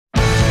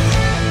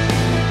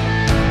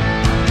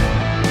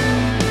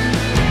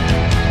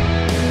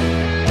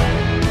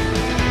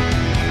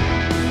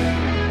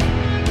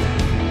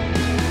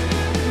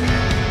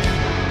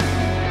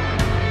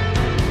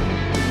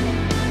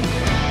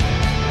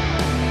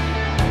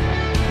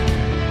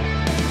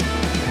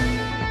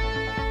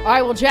All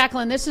right, well,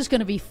 Jaclyn, this is going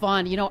to be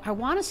fun. You know, I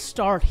want to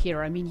start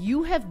here. I mean,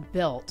 you have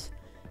built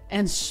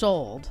and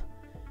sold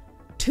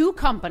 2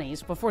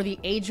 companies before the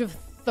age of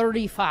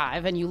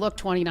 35, and you look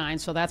 29,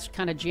 so that's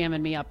kind of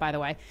jamming me up, by the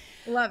way.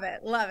 Love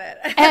it. Love it.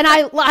 And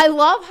I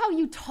love how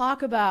you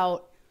talk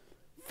about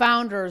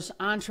founders,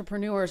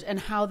 entrepreneurs, and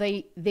how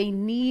they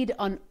need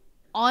an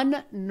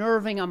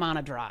unnerving amount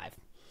of drive.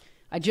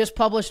 I just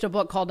published a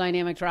book called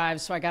Dynamic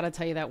Drive, so I got to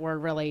tell you that word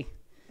really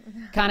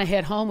kind of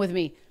hit home with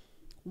me.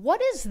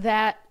 What does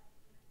that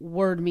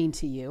word mean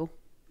to you?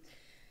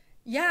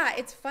 Yeah,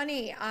 it's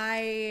funny.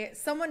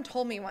 Someone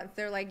told me once,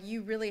 they're like,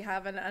 you really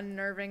have an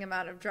unnerving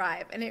amount of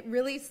drive. And it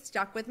really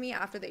stuck with me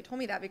after they told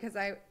me that, because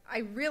I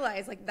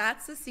realized like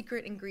that's the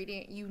secret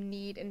ingredient you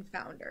need in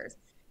founders.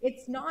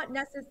 It's not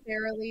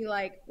necessarily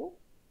like,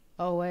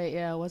 oh wait,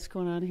 yeah, what's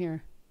going on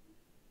here?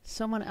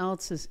 Someone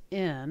else is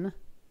in.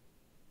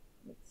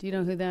 Do you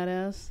know who that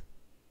is?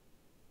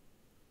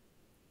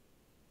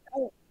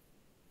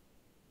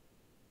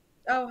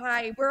 Oh,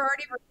 hi. We're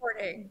already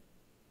recording.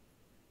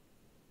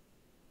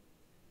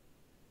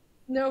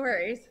 No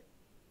worries.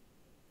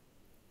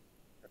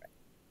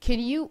 Can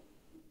you?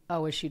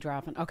 Oh, is she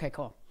dropping? Okay,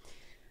 cool.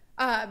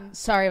 Um,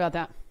 Sorry about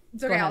that.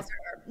 it's Go okay. I'll ahead.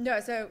 start. No,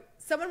 so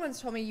someone once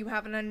told me you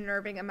have an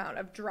unnerving amount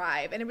of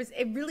drive, and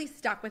it really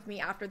stuck with me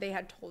after they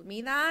had told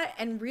me that.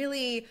 And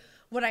really,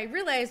 what I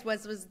realized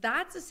was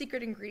that's a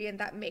secret ingredient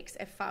that makes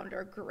a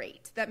founder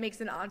great, that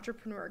makes an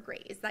entrepreneur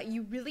great, is that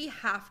you really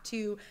have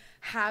to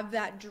have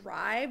that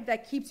drive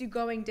that keeps you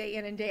going day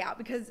in and day out.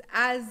 Because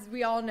as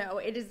we all know,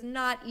 it is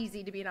not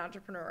easy to be an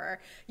entrepreneur.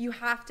 You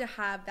have to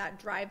have that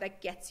drive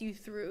that gets you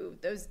through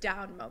those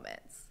down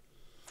moments.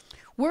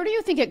 Where do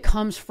you think it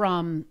comes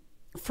from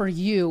for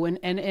you?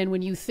 And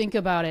when you think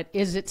about it,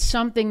 is it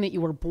something that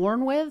you were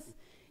born with?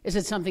 Is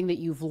it something that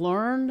you've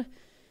learned?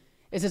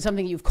 Is it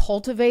something you've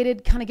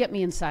cultivated? Kind of get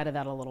me inside of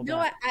that a little bit.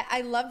 No,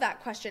 I love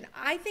that question.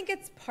 I think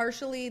it's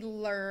partially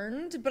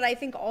learned, but I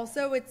think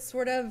also it's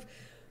sort of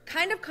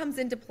kind of comes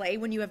into play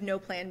when you have no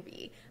plan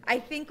B. I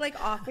think like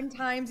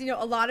oftentimes, a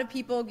lot of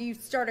people, you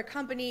start a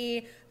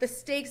company, the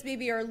stakes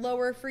maybe are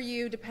lower for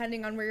you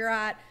depending on where you're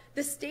at.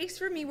 The stakes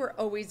for me were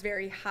always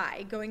very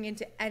high going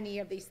into any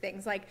of these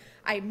things. Like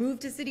I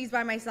moved to cities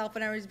by myself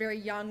when I was very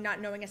young, not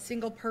knowing a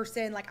single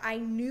person. Like I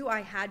knew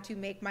I had to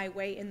make my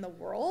way in the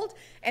world.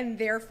 And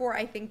therefore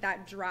I think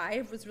that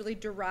drive was really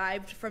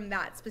derived from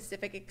that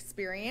specific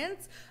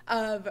experience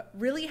of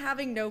really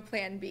having no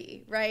plan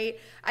B, right?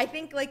 I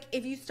think like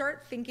if you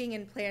start thinking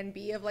in plan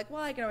B of like,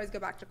 well, I can always go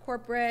back to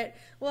corporate.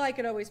 Well, I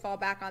could always fall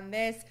back on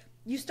this.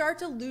 You start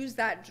to lose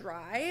that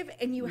drive,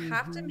 and you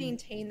have to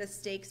maintain the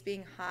stakes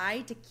being high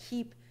to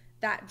keep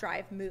that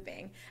drive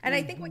moving. And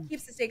I think what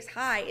keeps the stakes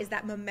high is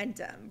that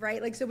momentum,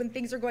 right? Like, so when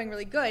things are going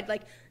really good,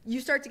 like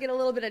you start to get a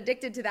little bit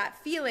addicted to that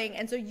feeling.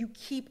 And so you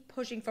keep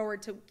pushing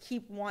forward to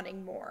keep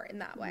wanting more in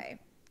that way.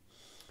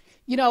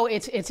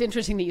 It's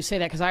interesting that you say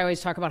that, because I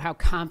always talk about how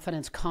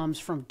confidence comes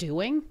from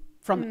doing,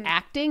 from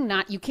acting,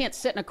 you can't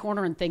sit in a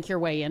corner and think your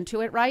way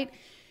into it, right?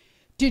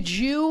 Did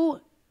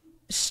you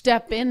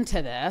step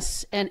into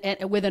this and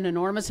with an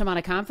enormous amount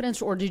of confidence,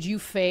 or did you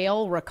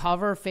fail,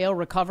 recover,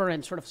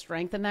 and sort of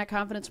strengthen that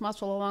confidence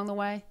muscle along the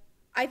way?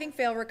 I think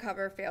fail,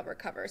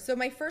 recover. So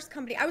my first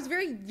company, I was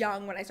very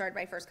young when I started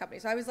my first company.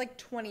 So I was like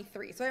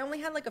 23. So I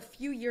only had like a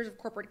few years of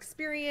corporate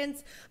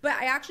experience, but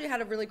I actually had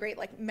a really great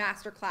like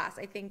master class,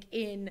 I think,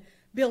 in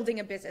building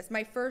a business.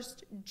 My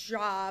first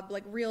job,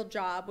 like real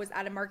job, was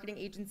at a marketing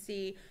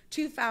agency,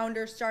 2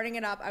 founders, starting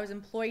it up. I was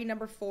employee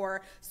number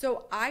 4.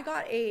 So I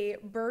got a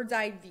bird's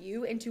eye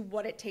view into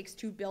what it takes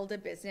to build a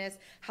business,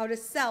 how to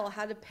sell,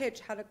 how to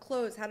pitch, how to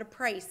close, how to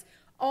price,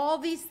 all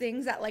these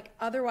things that like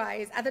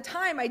otherwise at the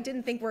time I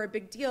didn't think were a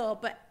big deal,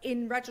 but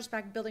in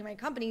retrospect, building my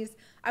companies,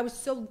 I was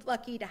so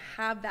lucky to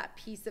have that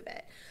piece of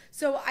it.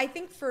 So I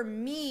think for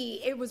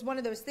me, it was one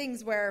of those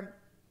things where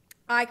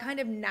I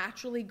kind of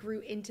naturally grew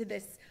into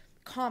this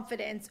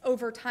confidence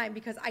over time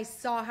because I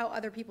saw how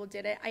other people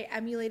did it. I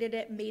emulated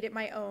it, made it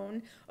my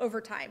own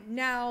over time.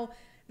 Now,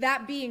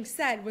 that being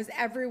said, was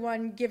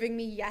everyone giving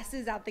me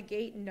yeses out the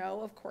gate? No,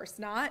 of course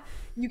not.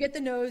 You get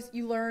the no's,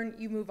 you learn,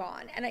 you move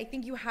on. And I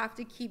think you have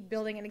to keep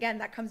building. And again,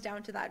 that comes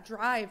down to that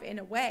drive in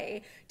a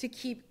way to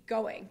keep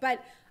going.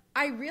 But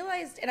I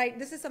realized, and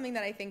this is something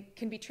that I think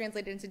can be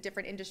translated into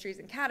different industries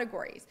and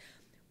categories.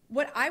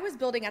 What I was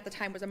building at the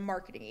time was a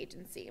marketing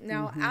agency.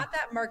 Now, at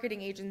that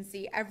marketing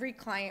agency, every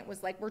client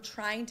was like, we're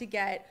trying to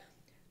get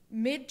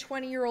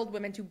mid-20-year-old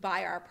women to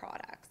buy our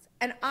products.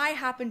 And I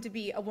happened to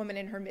be a woman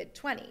in her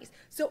mid-20s.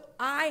 So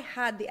I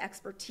had the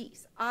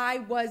expertise. I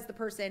was the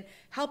person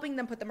helping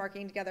them put the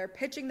marketing together,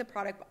 pitching the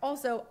product, but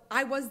also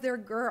I was their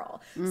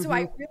girl. So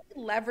I really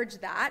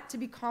leveraged that to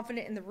be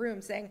confident in the room,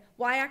 saying,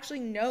 well, I actually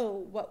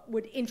know what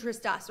would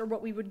interest us or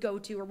what we would go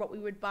to or what we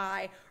would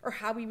buy or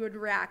how we would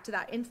react to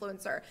that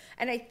influencer.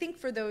 And I think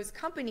for those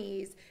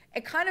companies,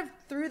 it kind of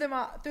threw them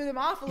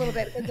off a little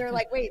bit. And they're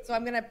like, wait, so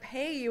I'm going to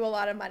pay you a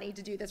lot of money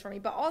to do this for me,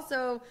 but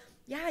also,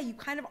 yeah, you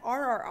kind of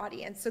are our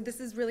audience. So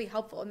this is really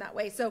helpful in that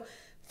way. So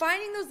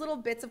finding those little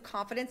bits of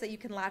confidence that you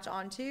can latch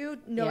onto,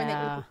 knowing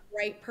that you're the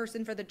right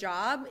person for the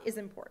job is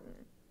important.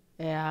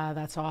 Yeah,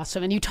 that's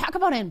awesome. And you talk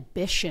about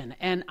ambition,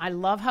 and I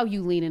love how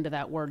you lean into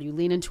that word. You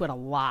lean into it a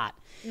lot.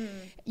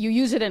 You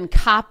use it in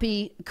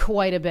copy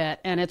quite a bit,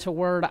 and it's a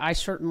word I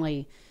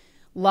certainly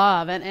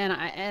love.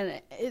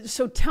 And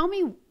so tell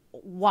me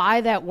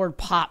why that word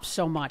pops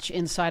so much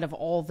inside of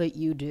all that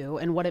you do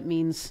and what it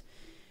means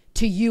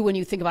to you when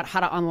you think about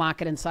how to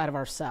unlock it inside of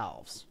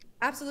ourselves.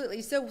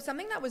 Absolutely. So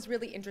something that was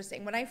really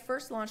interesting, when I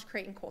first launched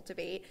Create and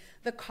Cultivate,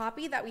 the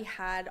copy that we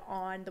had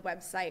on the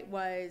website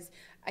was,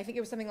 I think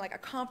it was something like a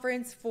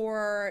conference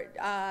for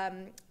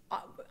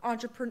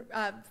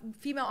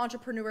female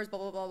entrepreneurs, blah,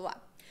 blah, blah, blah.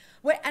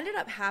 What ended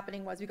up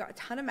happening was we got a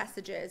ton of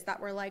messages that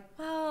were like,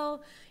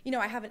 well,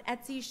 I have an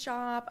Etsy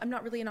shop. I'm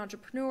not really an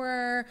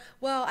entrepreneur.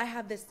 Well, I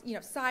have this,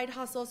 side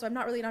hustle, so I'm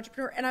not really an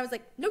entrepreneur. And I was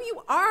like, no,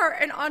 you are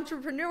an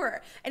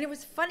entrepreneur. And it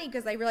was funny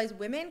because I realized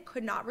women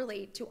could not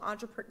relate to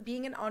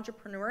being an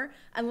entrepreneur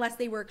unless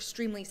they were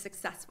extremely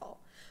successful.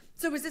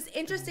 So it was this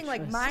interesting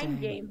like mind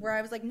game where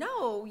I was like,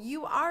 no,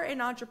 you are an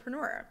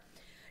entrepreneur.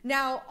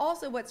 Now,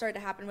 also what started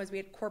to happen was we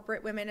had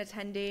corporate women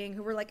attending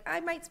who were like, I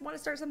might want to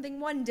start something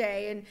one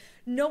day. And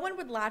no one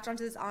would latch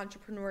onto this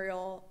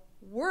entrepreneurial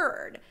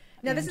word.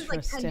 Now, this is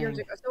like 10 years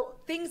ago. So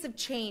things have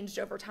changed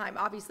over time,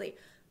 obviously.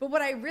 But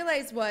what I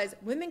realized was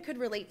women could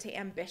relate to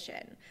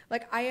ambition.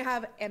 Like I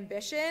have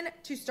ambition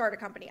to start a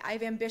company. I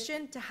have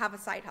ambition to have a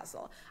side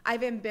hustle. I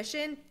have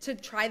ambition to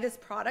try this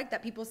product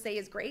that people say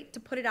is great, to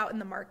put it out in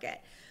the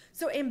market.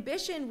 So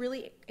ambition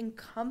really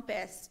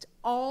encompassed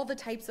all the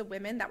types of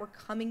women that were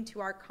coming to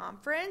our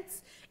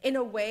conference in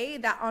a way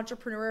that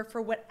entrepreneur,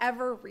 for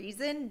whatever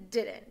reason,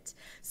 didn't.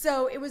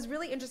 So it was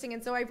really interesting.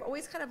 And so I've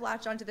always kind of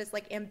latched onto this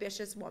like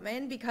ambitious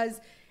woman because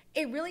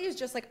it really is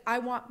just like, I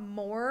want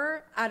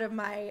more out of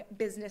my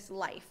business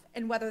life.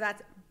 And whether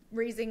that's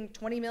raising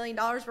 $20 million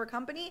for a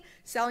company,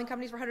 selling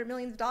companies for $100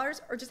 million,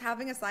 or just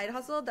having a side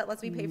hustle that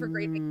lets me pay for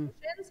great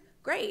vacations,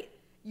 great.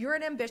 You're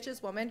an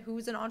ambitious woman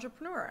who's an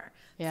entrepreneur.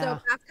 Yeah.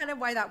 So that's kind of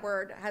why that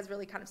word has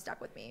really kind of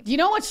stuck with me. You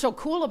know what's so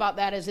cool about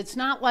that is it's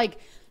not like,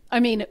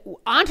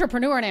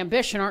 entrepreneur and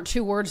ambition aren't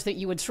two words that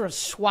you would sort of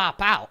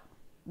swap out,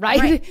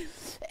 right?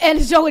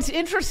 And so it's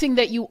interesting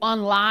that you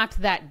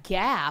unlocked that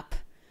gap,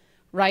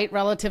 right,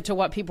 relative to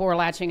what people were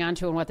latching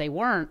onto and what they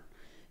weren't,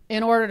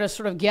 in order to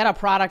sort of get a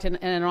product and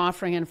an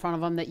offering in front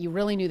of them that you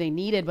really knew they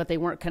needed, but they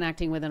weren't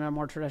connecting with in a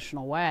more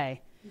traditional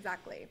way.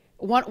 Exactly.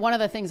 One of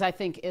the things I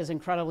think is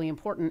incredibly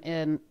important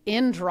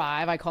in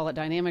drive, I call it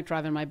dynamic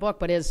drive in my book,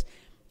 but is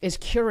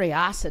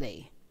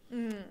curiosity.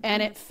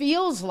 And it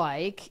feels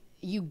like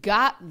you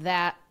got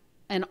that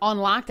and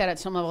unlocked that at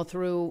some level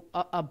through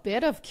a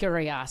bit of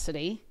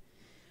curiosity.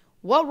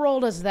 What role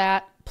does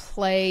that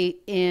play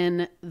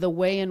in the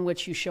way in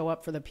which you show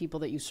up for the people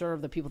that you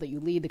serve, the people that you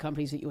lead, the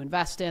companies that you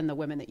invest in, the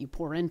women that you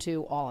pour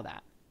into, all of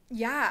that?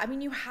 Yeah,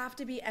 you have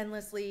to be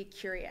endlessly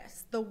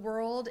curious. The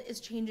world is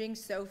changing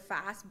so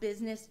fast.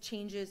 Business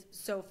changes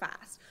so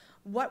fast.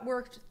 What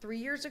worked 3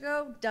 years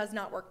ago does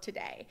not work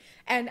today.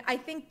 And I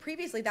think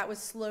previously that was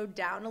slowed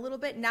down a little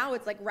bit. Now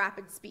it's like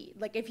rapid speed.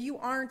 Like if you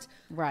aren't,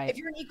 if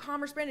you're an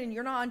e-commerce brand and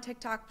you're not on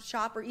TikTok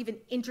Shop or even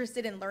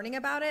interested in learning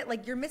about it,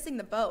 like you're missing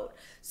the boat.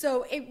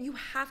 So you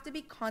have to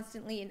be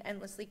constantly and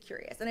endlessly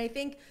curious. And I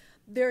think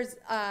there's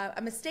a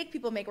mistake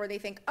people make where they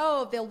think,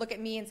 oh, they'll look at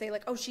me and say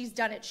like, oh, she's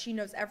done it, she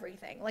knows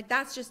everything. Like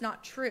that's just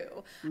not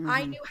true.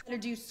 I knew how to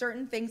do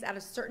certain things at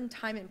a certain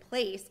time and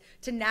place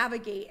to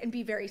navigate and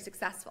be very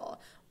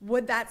successful.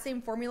 Would that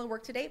same formula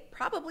work today?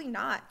 Probably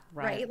not,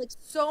 right? Like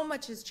so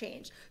much has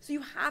changed. So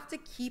you have to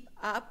keep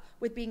up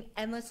with being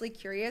endlessly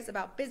curious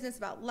about business,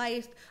 about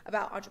life,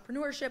 about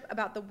entrepreneurship,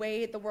 about the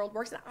way the world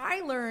works. And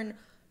I learn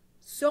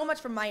so much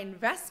from my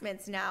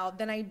investments now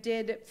than I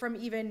did from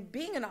even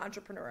being an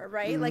entrepreneur,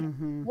 right? Like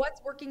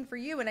what's working for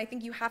you? And I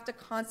think you have to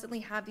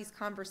constantly have these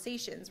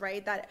conversations,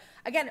 right? That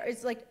again,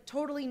 is like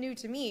totally new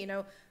to me.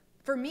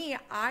 For me,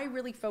 I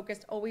really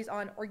focused always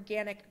on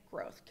organic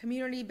growth,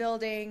 community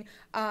building,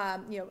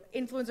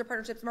 influencer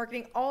partnerships,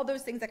 marketing, all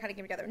those things that kind of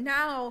came together.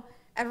 Now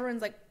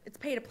everyone's like, it's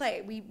pay to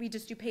play. We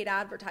just do paid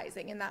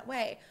advertising in that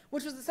way,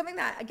 which was something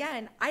that,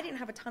 again, I didn't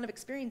have a ton of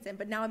experience in,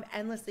 but now I'm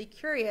endlessly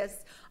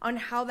curious on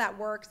how that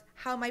works,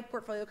 how my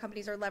portfolio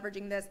companies are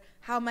leveraging this,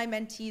 how my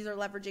mentees are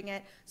leveraging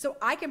it, so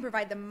I can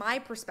provide them my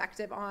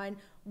perspective on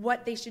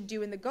what they should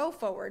do in the go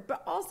forward,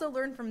 but also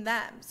learn from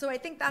them. So I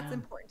think that's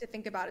important to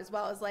think about as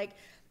well, as like,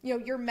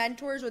 your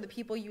mentors or the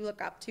people you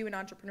look up to in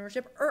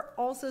entrepreneurship are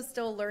also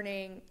still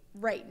learning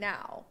right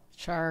now.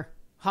 Sure,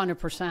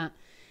 100%.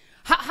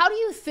 How do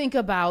you think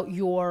about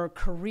your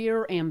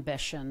career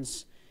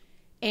ambitions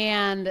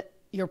and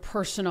your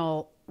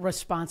personal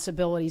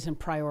responsibilities and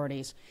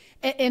priorities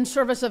in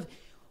service of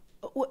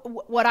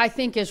what I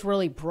think is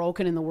really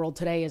broken in the world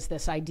today is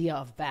this idea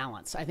of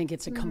balance. I think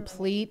it's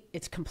complete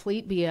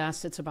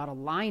BS. It's about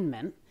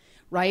alignment,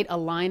 right?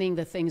 Aligning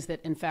the things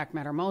that in fact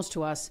matter most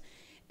to us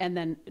and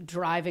then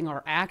driving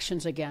our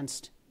actions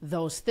against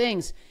those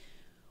things.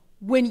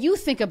 When you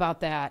think about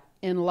that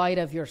in light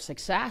of your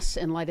success,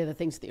 in light of the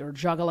things that you're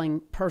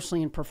juggling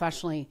personally and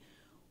professionally,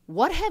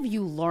 What have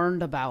you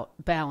learned about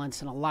balance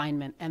and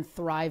alignment and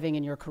thriving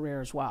in your career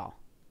as well?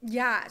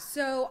 Yeah,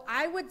 so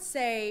I would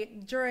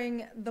say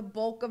during the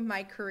bulk of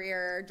my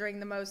career, during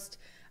the most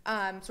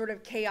sort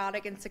of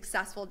chaotic and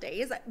successful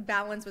days,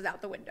 balance was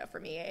out the window for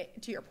me,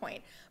 to your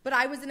point. But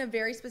I was in a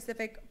very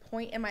specific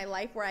point in my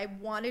life where I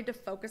wanted to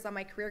focus on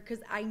my career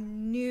because I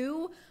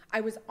knew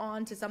I was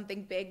on to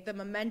something big. The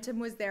momentum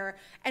was there.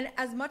 And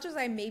as much as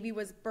I maybe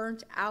was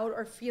burnt out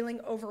or feeling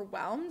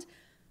overwhelmed,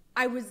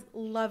 I was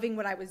loving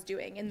what I was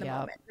doing in the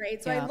moment,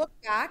 right? So I look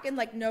back and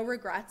like no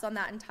regrets on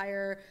that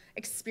entire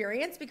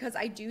experience, because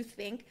I do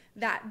think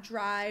that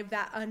drive,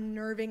 that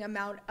unnerving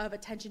amount of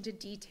attention to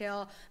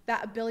detail,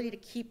 that ability to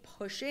keep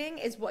pushing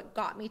is what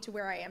got me to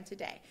where I am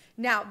today.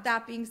 Now,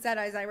 that being said,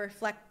 as I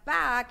reflect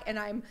back and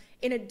I'm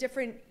in a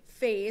different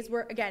phase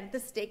where, again, the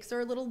stakes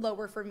are a little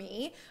lower for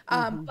me,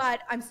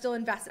 but I'm still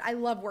invested. I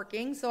love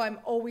working, so I'm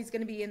always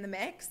going to be in the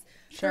mix.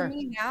 Sure. For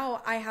me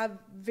now, I have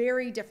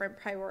very different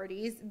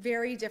priorities,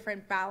 very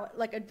different balance,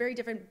 like a very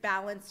different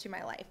balance to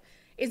my life.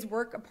 Is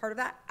work a part of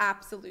that?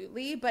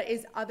 Absolutely. But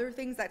is other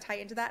things that tie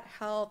into that,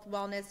 health,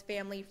 wellness,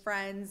 family,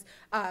 friends,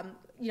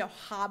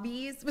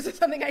 hobbies, was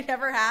something I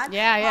never had.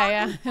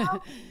 Yeah.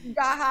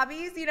 Got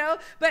hobbies,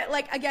 but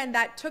like, again,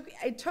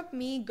 it took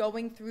me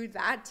going through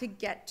that to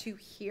get to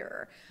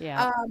here.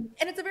 Yeah.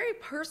 And it's a very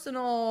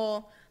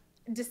personal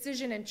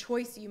decision and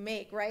choice you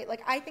make, right?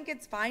 Like, I think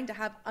it's fine to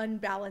have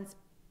unbalanced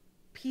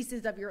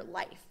pieces of your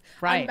life.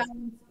 Right.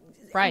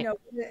 Right.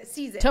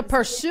 Seasons. To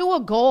pursue a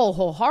goal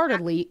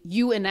wholeheartedly,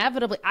 you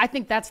inevitably, I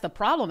think that's the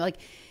problem. Like,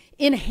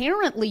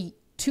 inherently,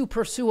 to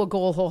pursue a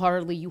goal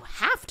wholeheartedly, you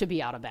have to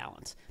be out of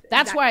balance.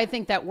 That's why I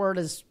think that word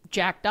is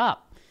jacked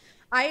up.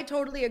 I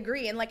totally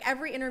agree. And like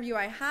every interview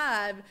I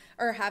have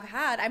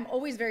had, I'm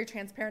always very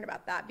transparent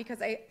about that,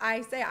 because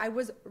I say I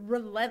was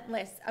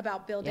relentless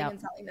about building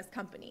and selling this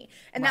company.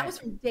 And that was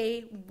from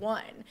day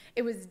one.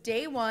 It was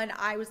day one.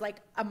 I was like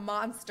a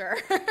monster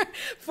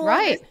for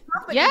this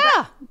company.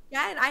 Yeah.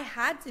 And I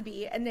had to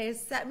be, and they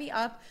set me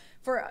up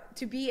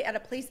to be at a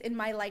place in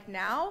my life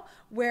now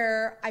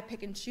where I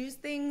pick and choose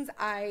things.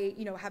 I,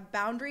 have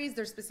boundaries.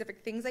 There's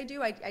specific things I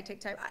do. I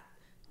take time.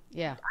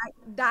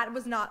 That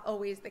was not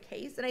always the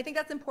case. And I think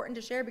that's important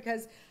to share,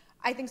 because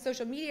I think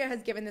social media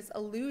has given this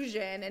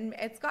illusion, and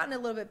it's gotten a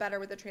little bit better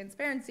with the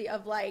transparency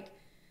of like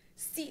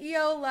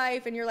CEO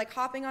life, and you're like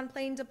hopping on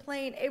plane to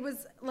plane. It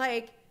was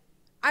like,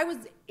 I was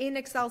in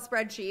Excel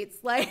spreadsheets,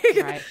 like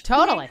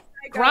totally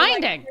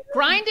grinding,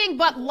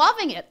 but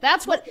loving it.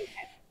 That's what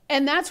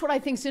I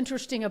think is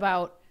interesting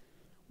about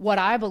what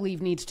I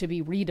believe needs to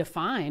be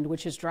redefined,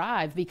 which is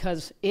drive,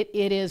 because it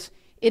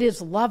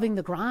is loving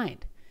the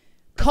grind.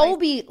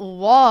 Kobe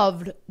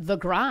loved the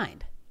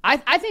grind.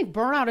 I think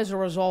burnout is a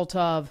result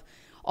of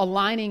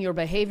aligning your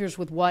behaviors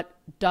with what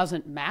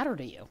doesn't matter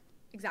to you.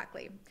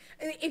 Exactly.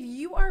 If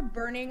you are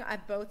burning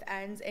at both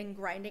ends and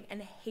grinding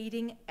and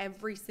hating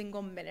every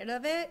single minute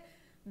of it,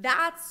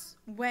 that's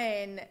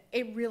when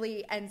it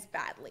really ends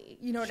badly.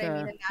 You know what I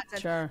mean? In that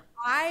sense. Sure.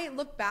 I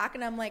look back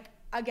and I'm like,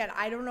 again,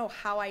 I don't know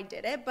how I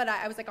did it, but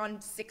I was like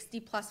on 60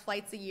 plus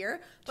flights a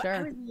year, but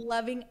I was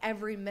loving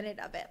every minute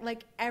of it.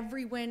 Like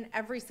every win,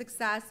 every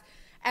success.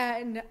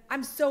 And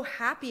I'm so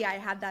happy I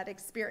had that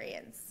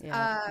experience. So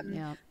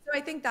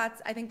I think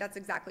that's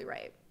exactly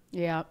right.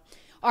 Yeah.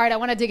 All right. I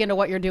want to dig into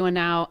what you're doing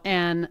now,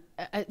 and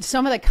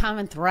some of the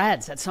common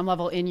threads at some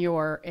level in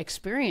your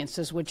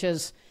experiences, which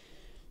is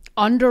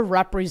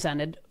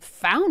underrepresented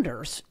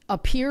founders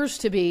appears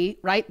to be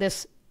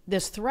this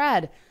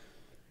thread.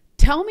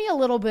 Tell me a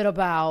little bit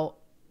about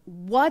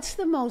what's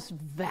the most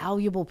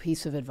valuable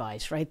piece of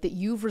advice, right, that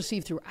you've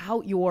received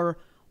throughout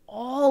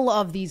all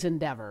of these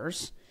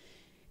endeavors.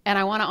 And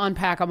I want to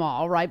unpack them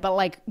all, right? But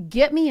like,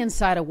 get me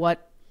inside of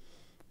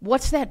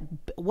what's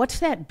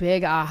that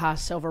big aha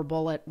silver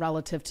bullet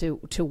relative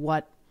to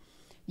what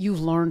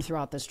you've learned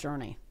throughout this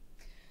journey?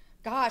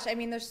 Gosh, I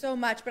mean, there's so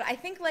much, but I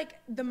think like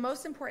the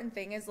most important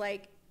thing is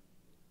like,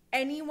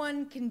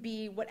 anyone can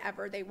be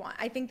whatever they want.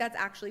 I think that's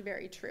actually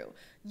very true.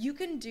 You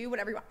can do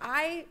whatever you want.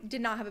 I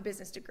did not have a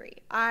business degree.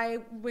 I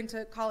went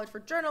to college for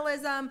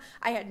journalism.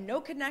 I had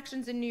no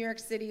connections in New York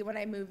City when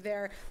I moved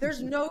there.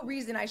 There's no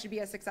reason I should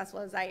be as successful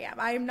as I am.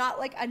 I am not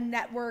like a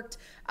networked,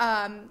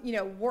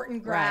 Wharton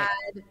grad.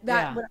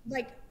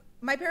 Like,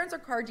 my parents are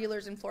car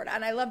dealers in Florida,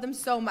 and I love them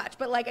so much.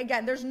 But like,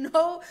 again,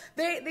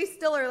 they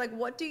still are like,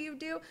 what do you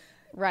do?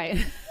 Right.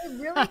 It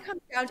really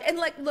comes down to, and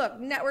like, look,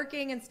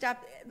 networking and stuff,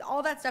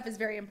 all that stuff is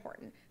very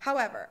important.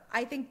 However,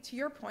 I think to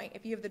your point,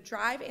 if you have the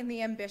drive and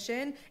the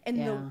ambition and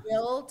the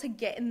will to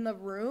get in the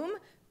room,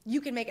 you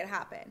can make it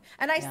happen.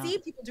 And I see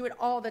people do it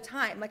all the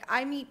time. Like,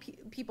 I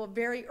meet people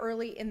very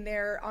early in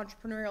their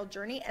entrepreneurial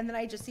journey, and then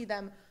I just see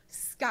them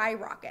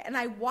skyrocket, and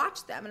I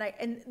watch them,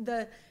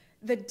 and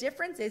the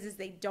difference is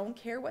they don't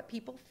care what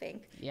people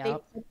think. They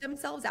put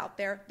themselves out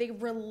there. They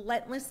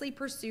relentlessly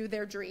pursue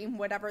their dream,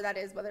 whatever that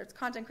is, whether it's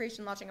content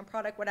creation, launching a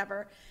product,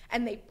 whatever,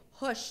 and they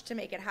push to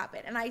make it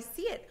happen. And I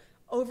see it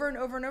over and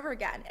over and over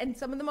again. And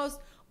some of the most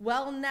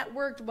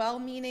well-networked,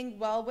 well-meaning,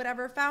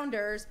 whatever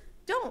founders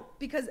don't,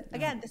 because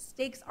again, the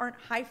stakes aren't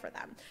high for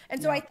them.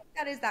 And so I think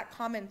that is that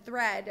common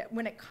thread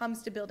when it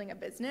comes to building a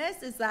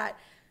business, is that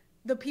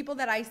the people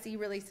that I see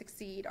really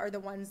succeed are the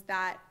ones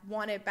that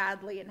want it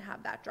badly and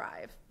have that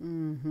drive.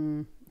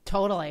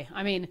 Totally.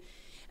 I mean,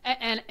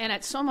 and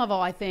at some level,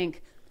 I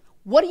think,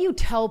 what do you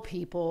tell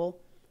people?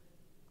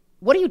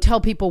 What do you tell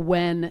people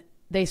when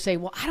they say,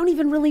 well, I don't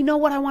even really know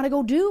what I want to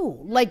go do?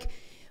 Like,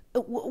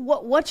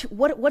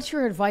 what's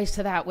your advice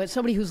to that? With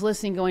somebody who's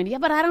listening going, yeah,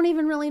 but I don't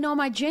even really know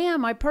my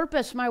jam, my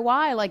purpose, my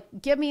why. Like,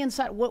 give me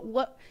insight.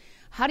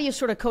 How do you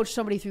sort of coach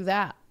somebody through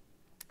that?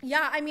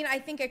 Yeah, I mean, I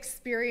think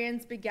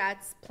experience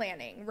begets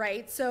planning,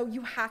 right? So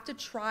you have to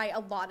try a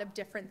lot of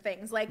different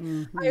things. Like,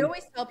 I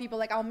always tell people,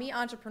 like, I'll meet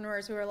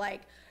entrepreneurs who are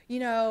like, you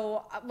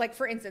know, like,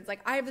 for instance,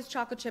 like, I have this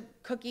chocolate chip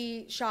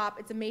cookie shop.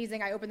 It's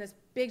amazing. I opened this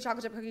big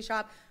chocolate chip cookie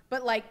shop,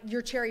 but like,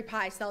 your cherry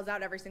pie sells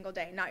out every single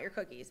day, not your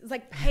cookies. It's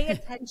like, pay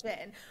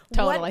attention.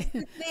 Totally. What's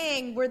the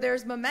thing where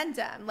there's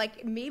momentum?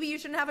 Like, maybe you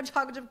shouldn't have a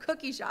chocolate chip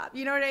cookie shop.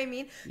 You know what I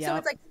mean? Yep. So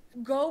it's like,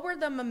 go where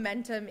the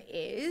momentum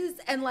is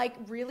and like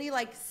really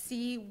like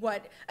see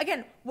what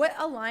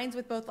aligns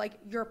with both like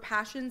your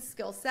passion,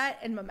 skill set,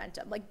 and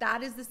momentum. Like,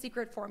 that is the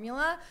secret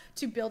formula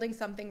to building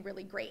something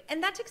really great.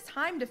 And that takes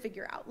time to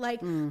figure out.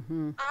 Like,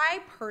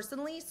 I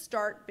personally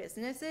start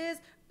businesses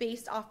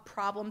based off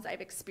problems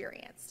I've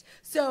experienced.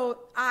 So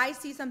I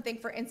see something,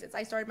 for instance,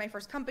 I started my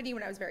first company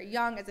when I was very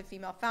young as a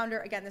female founder.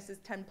 Again, this is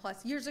 10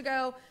 plus years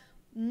ago.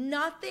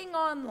 Nothing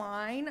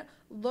online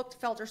looked,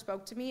 felt, or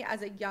spoke to me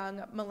as a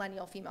young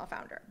millennial female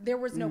founder. There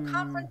was no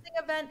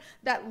conferencing event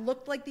that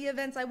looked like the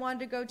events I wanted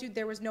to go to.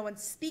 There was no one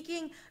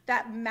speaking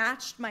that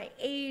matched my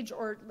age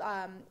or,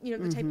 you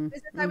know, the type of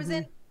business I was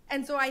in.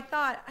 And so I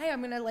thought, hey,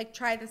 I'm going to like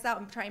try this out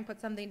and try and put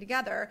something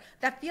together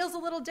that feels a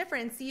little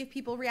different and see if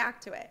people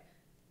react to it.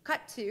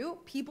 Cut to,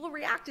 people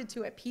reacted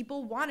to it.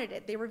 People wanted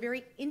it. They were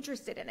very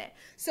interested in it.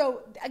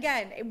 So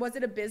again, was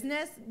it a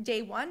business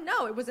day one?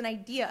 No, it was an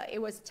idea. It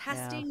was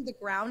testing the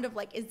ground of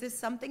like, is this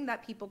something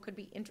that people could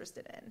be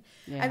interested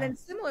in? And then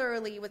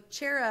similarly with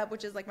Cherub,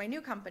 which is like my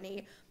new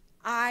company,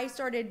 I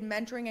started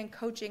mentoring and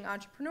coaching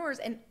entrepreneurs,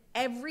 and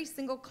every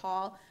single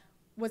call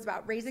was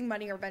about raising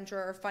money or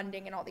venture or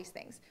funding and all these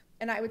things.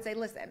 And I would say,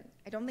 listen,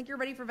 I don't think you're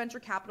ready for venture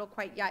capital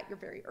quite yet. You're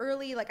very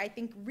early. Like, I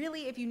think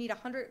really if you need a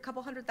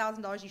couple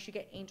 $100,000, you should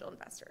get angel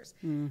investors.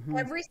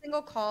 Every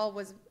single call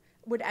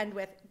would end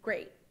with,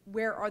 great,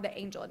 where are the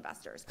angel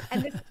investors?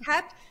 And this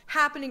kept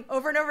happening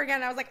over and over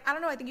again. I was like, I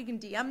don't know. I think you can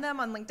DM them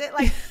on LinkedIn.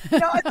 Like, you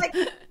know, it's like,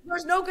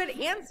 there's no good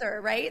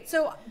answer, right?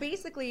 So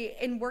basically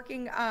in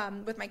working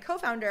with my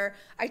co-founder,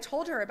 I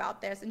told her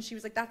about this and she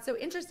was like, that's so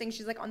interesting.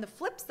 She's like, on the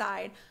flip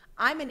side,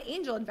 I'm an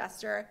angel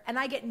investor and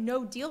I get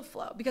no deal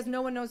flow because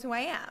no one knows who I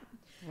am.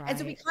 Right. And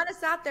so we kind of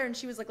sat there and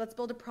she was like, let's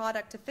build a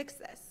product to fix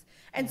this.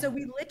 And so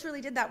we literally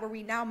did that, where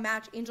we now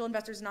match angel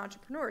investors and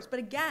entrepreneurs. But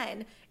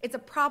again, it's a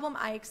problem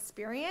I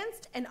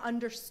experienced and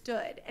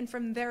understood. And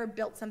from there,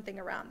 built something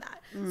around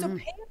that. So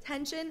pay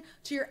attention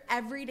to your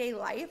everyday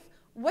life.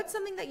 What's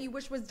something that you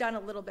wish was done a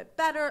little bit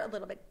better, a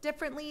little bit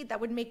differently, that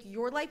would make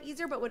your life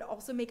easier, but would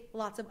also make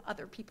lots of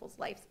other people's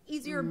lives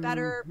easier,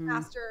 better,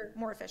 faster,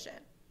 more efficient?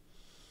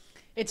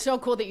 It's so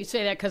cool that you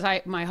say that,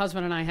 because my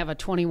husband and I have a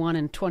 21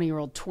 and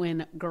 20-year-old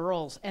twin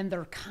girls, and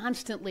they're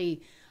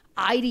constantly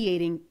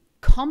ideating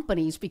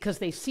companies because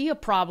they see a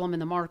problem in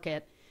the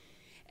market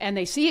and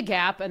they see a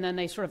gap, and then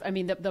they sort of, I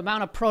mean, the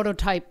amount of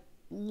prototype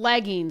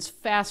leggings,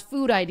 fast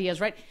food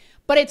ideas, right?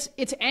 But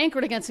it's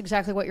anchored against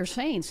exactly what you're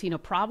saying, seeing a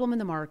problem in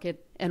the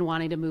market and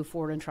wanting to move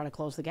forward and try to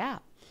close the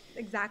gap.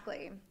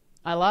 Exactly.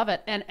 I love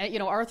it. And, you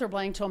know, Arthur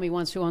Blank told me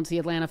once, who owns the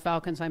Atlanta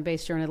Falcons, I'm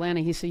based here in Atlanta,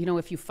 he said, you know,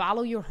 if you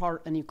follow your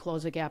heart and you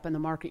close a gap in the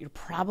market, you're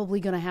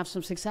probably going to have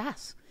some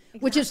success,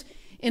 which is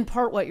in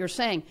part what you're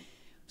saying.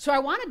 So I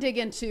want to dig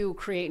into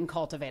Create and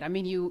Cultivate. I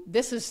mean,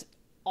 this is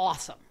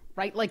awesome,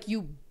 right? Like,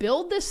 you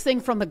build this thing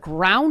from the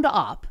ground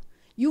up,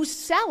 you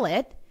sell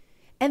it,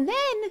 and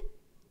then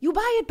you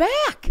buy it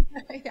back.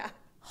 Yeah.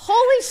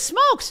 Holy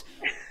smokes.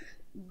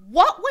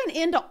 What went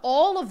into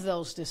all of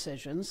those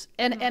decisions,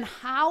 and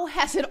how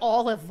has it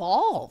all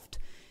evolved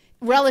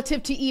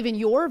relative to even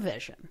your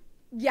vision?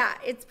 Yeah,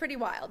 it's pretty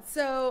wild.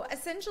 So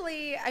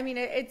essentially, I mean,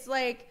 it's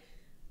like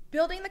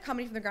building the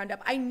company from the ground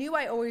up. I knew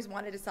I always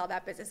wanted to sell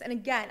that business. And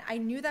again, I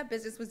knew that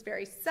business was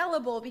very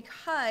sellable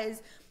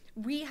because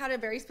we had a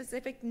very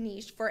specific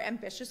niche for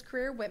ambitious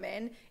career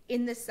women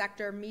in this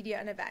sector, media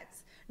and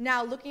events.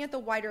 Now, looking at the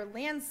wider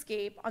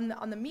landscape on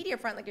the media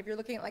front, like if you're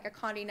looking at like a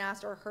Condé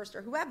Nast or a Hearst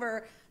or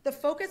whoever, the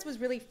focus was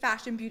really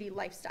fashion, beauty,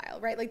 lifestyle,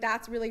 right? Like,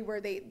 that's really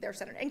where they're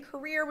centered. And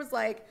career was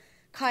like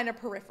kind of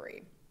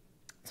periphery.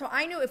 So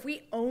I knew if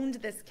we owned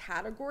this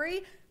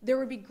category, there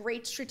would be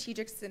great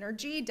strategic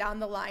synergy down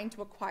the line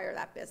to acquire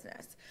that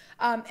business.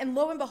 And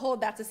lo and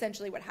behold, that's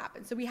essentially what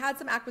happened. So we had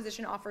some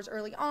acquisition offers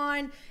early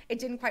on. It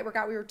didn't quite work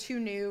out. We were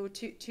too new,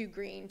 too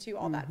green, too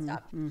all that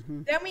stuff.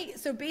 Then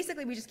so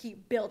basically we just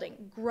keep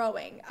building,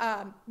 growing,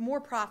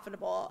 more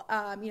profitable.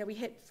 You know, we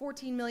hit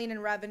 14 million in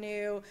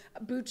revenue,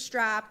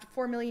 bootstrapped,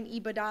 4 million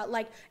EBITDA,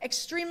 like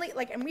extremely,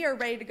 like, and we are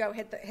ready to go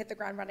hit the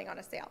ground running on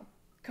a sale.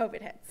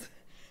 COVID hits.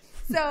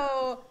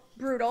 So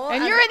brutal.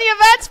 And you're in the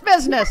events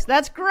business.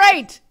 That's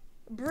great.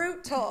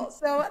 Brutal.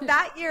 So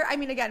that year, I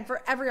mean, again,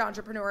 for every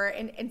entrepreneur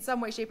in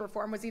some way, shape, or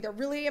form was either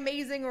really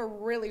amazing or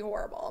really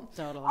horrible.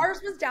 Totally. Ours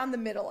was down the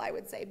middle, I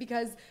would say,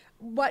 because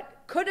what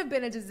could have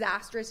been a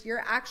disastrous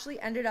year actually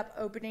ended up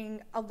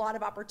opening a lot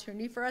of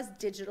opportunity for us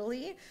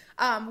digitally.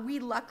 We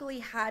luckily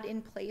had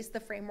in place the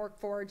framework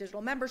for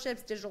digital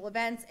memberships, digital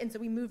events, and so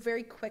we moved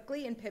very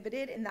quickly and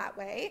pivoted in that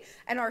way.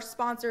 And our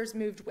sponsors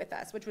moved with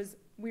us, which was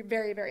we're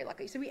very, very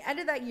lucky. So we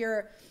ended that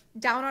year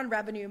down on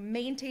revenue,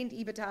 maintained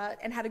EBITDA,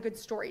 and had a good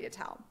story to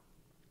tell.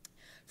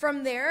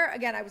 From there,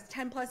 again, I was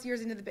 10 plus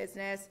years into the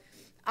business.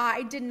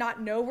 I did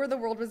not know where the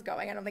world was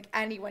going. I don't think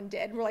anyone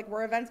did. We're like,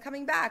 were events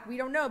coming back? We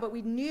don't know, but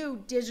we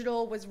knew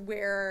digital was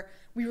where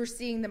we were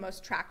seeing the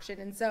most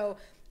traction. And so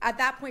at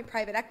that point,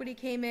 private equity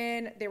came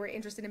in. They were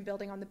interested in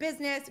building on the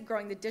business,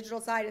 growing the digital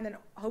side, and then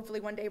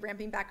hopefully one day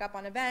ramping back up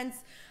on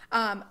events.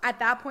 At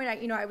that point,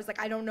 I was like,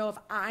 I don't know if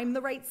I'm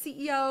the right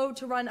CEO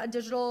to run a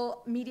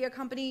digital media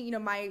company.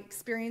 My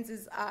experience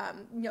is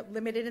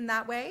limited in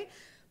that way.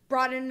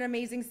 Brought in an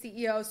amazing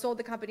CEO, sold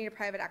the company to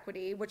private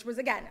equity, which was,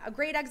 again, a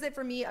great exit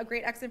for me, a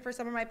great exit for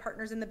some of my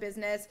partners in the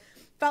business.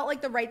 Felt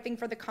like the right thing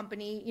for the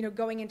company,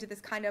 going into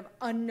this kind of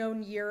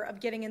unknown year of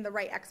getting in the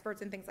right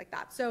experts and things like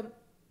that. So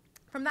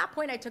from that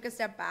point, I took a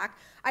step back.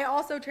 I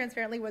also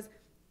transparently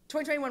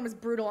 2021 was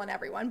brutal on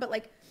everyone, but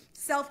like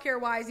self-care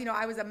wise,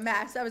 I was a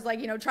mess. I was like,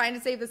 trying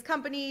to save this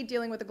company,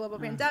 dealing with the global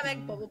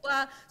pandemic, blah, blah,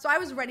 blah. So I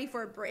was ready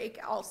for a break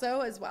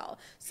also as well.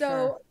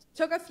 So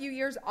took a few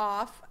years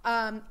off.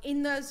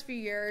 In those few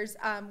years,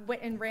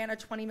 went and ran a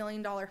 $20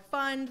 million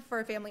fund for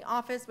a family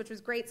office, which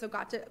was great. So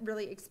got to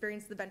really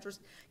experience the venture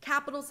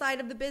capital side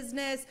of the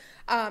business.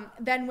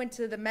 Then went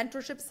to the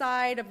mentorship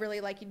side of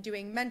really like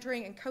doing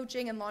mentoring and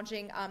coaching and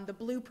launching the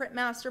Blueprint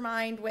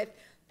Mastermind with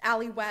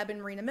Allie Webb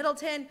and Marina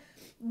Middleton.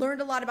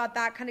 Learned a lot about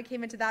that, kind of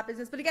came into that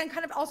business, but again,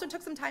 kind of also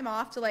took some time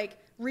off to like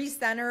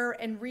recenter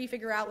and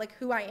refigure out like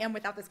who I am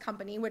without this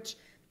company, which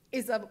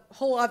is a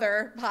whole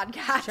other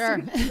podcast. Sure.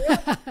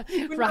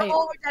 When Right. your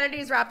whole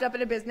identity is wrapped up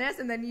in a business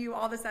and then you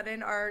all of a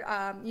sudden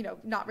are,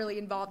 not really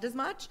involved as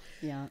much.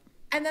 Yeah.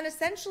 And then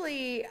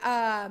essentially,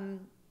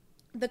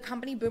 the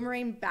company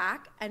boomeranged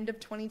back end of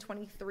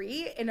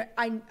 2023. And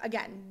I,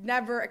 again,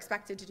 never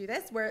expected to do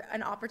this, where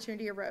an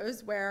opportunity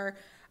arose where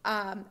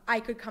I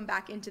could come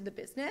back into the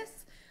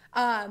business.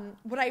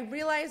 What I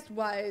realized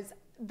was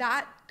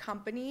that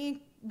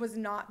company was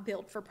not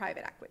built for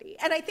private equity.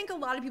 And I think a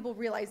lot of people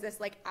realize this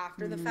like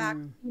after the fact,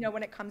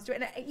 when it comes to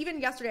it. And even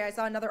yesterday I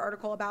saw another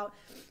article about,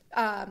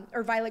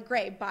 or Violet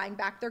Gray buying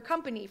back their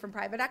company from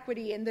private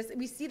equity. And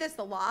we see this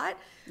a lot.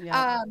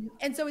 Yeah.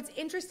 And so it's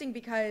interesting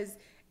because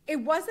it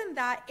was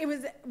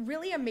a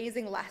really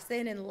amazing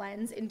lesson and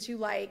lens into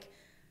like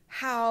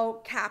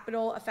how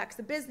capital affects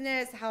the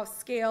business, how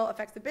scale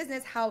affects the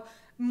business, how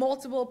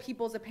multiple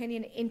people's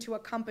opinion into a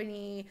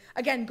company,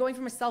 again, going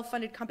from a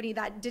self-funded company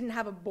that didn't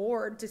have a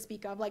board to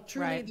speak of, like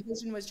truly Right. The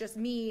vision was just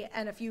me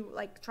and a few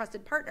like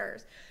trusted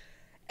partners.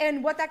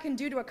 And what that can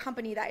do to a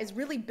company that is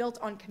really built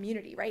on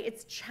community, right?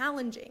 It's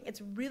challenging.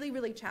 It's really,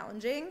 really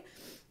challenging.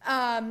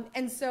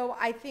 And so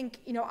I think,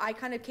 I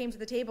kind of came to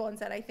the table and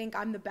said, I think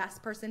I'm the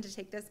best person to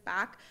take this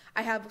back.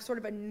 I have sort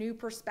of a new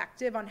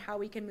perspective on how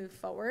we can move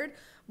forward.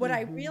 What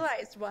I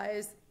realized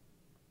was,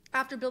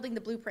 after building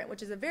the Blueprint,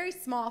 which is a very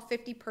small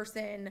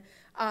 50-person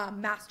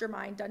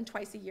mastermind done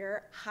twice a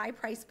year, high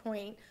price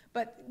point,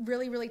 but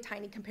really, really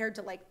tiny compared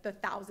to like the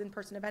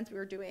 1,000-person events we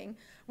were doing,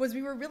 was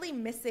we were really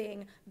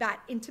missing that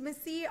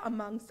intimacy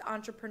amongst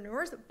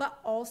entrepreneurs, but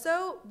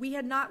also we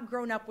had not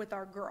grown up with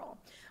our girl.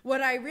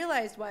 What I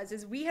realized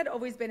is we had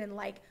always been in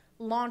like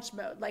launch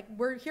mode. Like,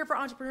 we're here for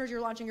entrepreneurs, you're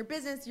launching your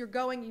business, you're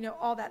going,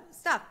 all that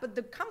stuff. But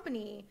the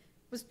company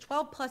was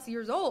 12 plus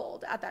years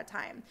old at that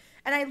time.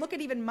 And I look at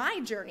even my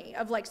journey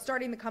of like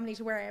starting the company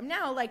to where I am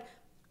now, like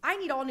I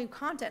need all new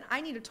content. I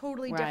need a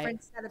totally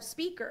different set of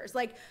speakers.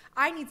 Like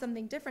I need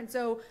something different.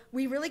 So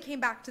we really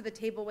came back to the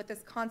table with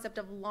this concept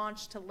of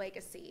launch to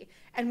legacy.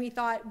 And we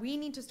thought we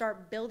need to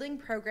start building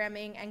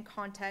programming and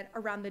content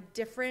around the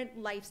different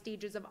life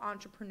stages of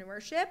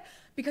entrepreneurship,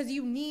 because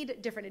you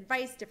need different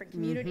advice, different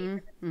community,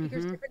 different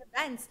speakers, different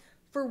events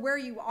for where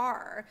you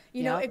are.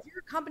 If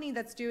you're a company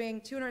that's doing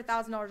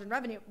 $200,000 in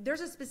revenue,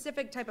 there's a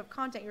specific type of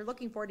content you're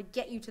looking for to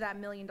get you to that $1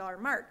 million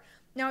mark.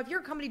 Now, if you're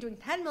a company doing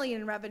 10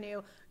 million in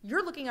revenue,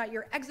 you're looking at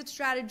your exit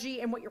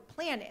strategy and what your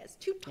plan is.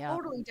 Two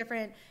totally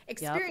different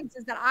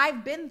experiences that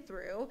I've been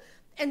through.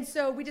 And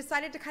so we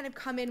decided to kind of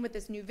come in with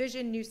this new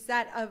vision, new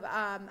set of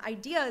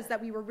ideas that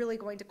we were really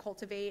going to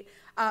cultivate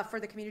for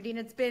the community. And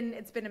it's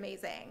been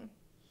amazing.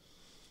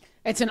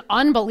 It's an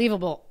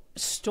unbelievable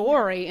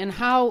story, and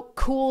how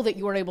cool that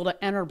you were able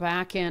to enter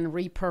back in,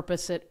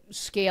 repurpose it,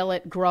 scale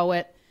it, grow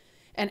it,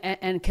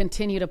 and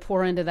continue to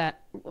pour into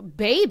that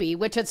baby,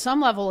 which at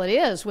some level it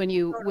is when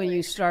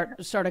you start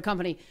a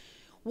company.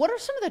 What are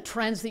some of the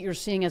trends that you're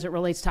seeing as it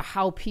relates to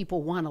how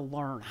people want to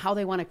learn, how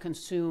they want to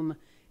consume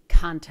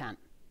content?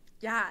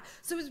 Yeah.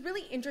 So it was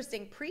really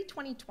interesting.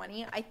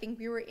 Pre-2020, I think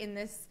we were in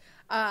this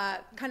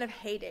kind of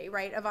heyday,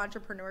 right, of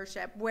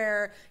entrepreneurship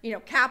where,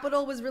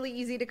 capital was really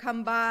easy to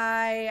come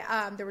by.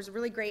 There was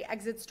really great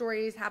exit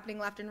stories happening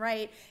left and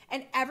right.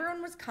 And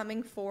everyone was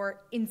coming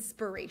for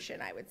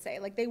inspiration, I would say.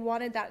 Like they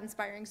wanted that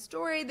inspiring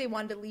story. They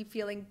wanted to leave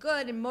feeling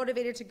good and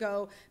motivated to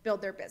go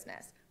build their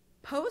business.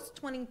 Post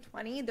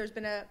 2020, there's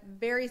been a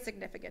very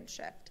significant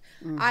shift.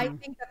 I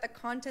think that the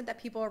content that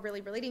people are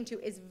really relating to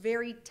is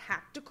very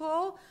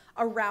tactical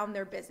around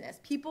their business.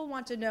 People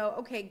want to know,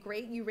 okay,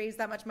 great, you raised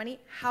that much money.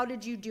 How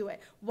did you do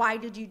it? Why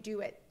did you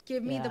do it?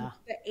 Give me the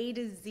A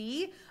to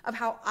Z of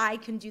how I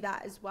can do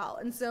that as well.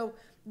 And so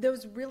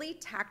those really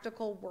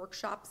tactical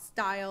workshop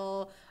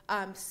style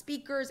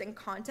speakers and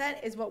content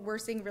is what we're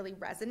seeing really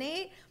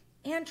resonate.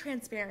 And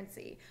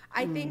transparency.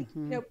 I think,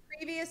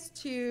 previous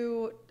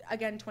to,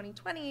 again,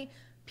 2020,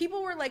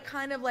 people were like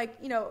kind of like,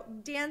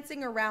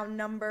 dancing around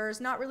numbers,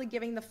 not really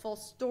giving the full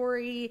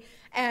story.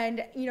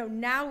 And,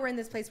 now we're in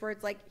this place where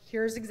it's like,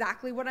 here's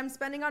exactly what I'm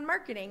spending on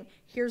marketing.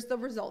 Here's the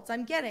results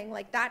I'm getting.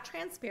 Like that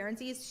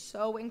transparency is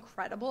so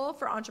incredible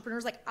for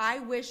entrepreneurs. Like I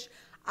wish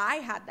I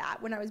had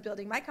that when I was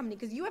building my company,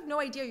 because you have no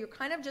idea. You're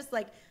kind of just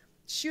like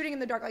shooting in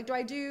the dark. Like, do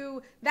I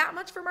do that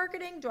much for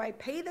marketing? Do I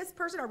pay this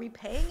person? Are we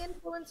paying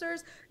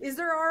influencers? Is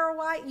there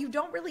ROI? You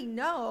don't really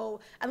know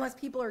unless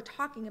people are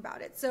talking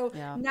about it. So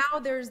now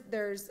there's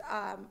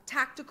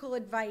tactical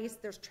advice,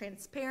 there's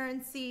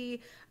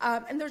transparency,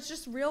 and there's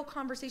just real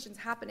conversations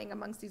happening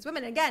amongst these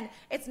women. Again,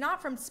 it's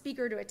not from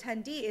speaker to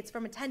attendee, it's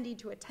from attendee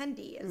to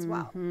attendee as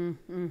well.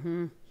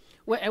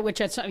 Which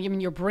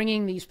you're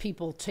bringing these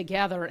people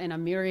together in a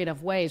myriad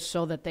of ways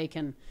so that they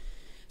can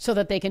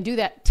do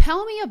that.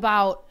 Tell me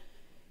about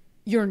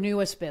your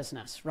newest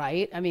business,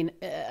 right? I mean,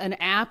 an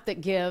app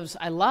that gives,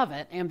 I love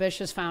it,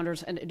 ambitious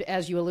founders, and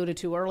as you alluded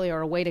to earlier,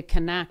 a way to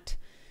connect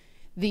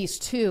these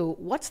two.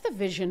 What's the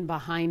vision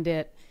behind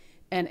it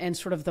and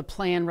sort of the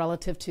plan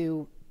relative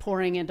to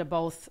pouring into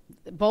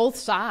both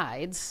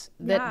sides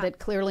that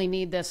clearly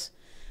need this?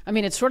 I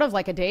mean, it's sort of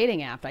like a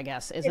dating app, I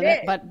guess, isn't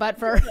it? But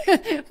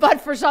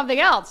for something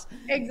else.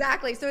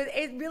 Exactly. So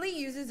it really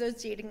uses those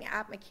dating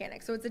app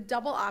mechanics. So it's a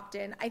double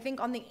opt-in. I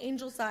think on the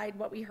angel side,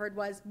 what we heard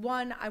was,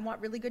 1, I want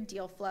really good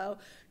deal flow.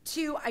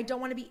 2, I don't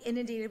want to be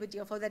inundated with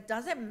deal flow that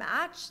doesn't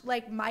match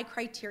like my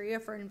criteria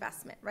for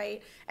investment,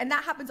 right? And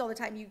that happens all the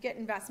time. You get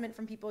investment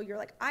from people. You're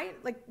like,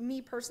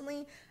 me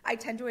personally, I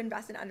tend to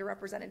invest in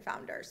underrepresented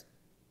founders.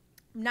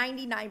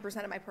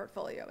 99% of my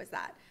portfolio is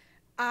that.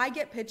 I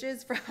get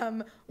pitches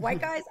from white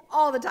guys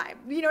all the time.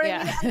 You know what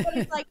I mean? But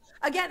it's like,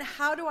 again,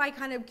 how do I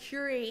kind of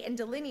curate and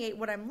delineate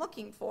what I'm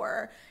looking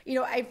for?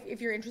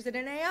 If you're interested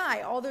in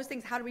AI, all those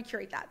things, how do we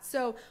curate that?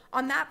 So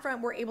on that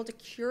front, we're able to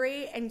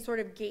curate and sort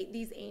of gate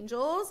these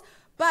angels,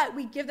 but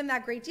we give them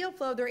that great deal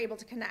flow, they're able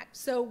to connect.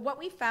 So what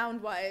we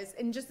found was,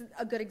 and just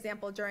a good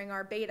example during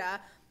our beta,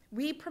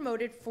 we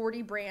promoted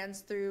 40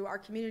 brands through our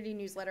community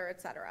newsletter,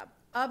 et cetera.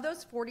 Of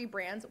those 40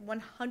 brands,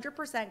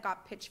 100%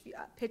 got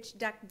pitch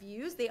deck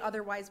views they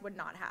otherwise would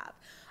not have.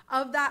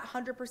 Of that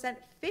 100%,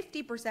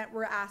 50%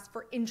 were asked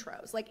for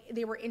intros, like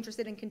they were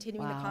interested in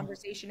continuing the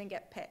conversation and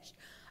get pitched.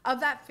 Of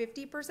that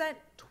 50%,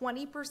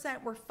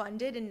 20% were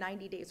funded in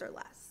 90 days or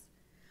less.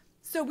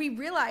 So we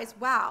realized,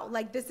 wow,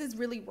 like this is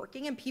really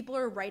working and people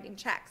are writing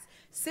checks.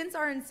 Since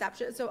our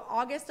inception, so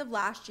August of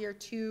last year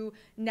to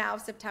now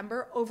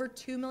September, over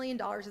 $2 million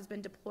has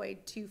been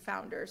deployed to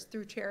founders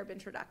through Cherub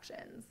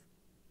introductions.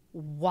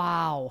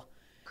 Wow.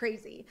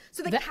 Crazy.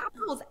 So the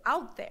capital's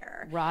out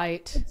there.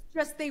 Right. It's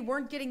just they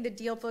weren't getting the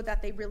deal flow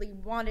that they really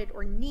wanted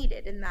or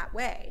needed in that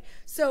way.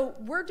 So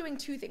we're doing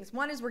 2 things.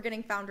 1 is we're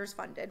getting founders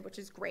funded, which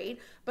is great.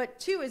 But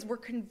 2 is we're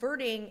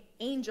converting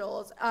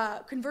angels,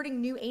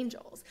 converting new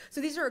angels.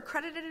 So these are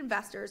accredited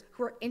investors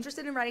who are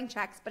interested in writing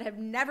checks, but have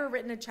never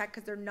written a check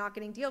because they're not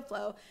getting deal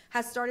flow,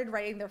 has started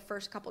writing their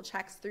first couple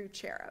checks through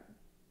Cherub.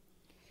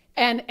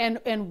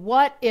 And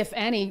what, if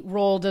any,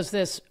 role does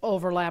this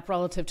overlap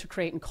relative to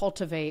Create and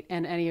Cultivate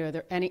and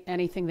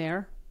anything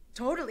there?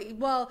 Totally.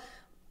 Well,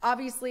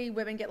 obviously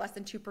women get less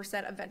than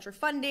 2% of venture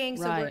funding,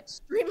 so we're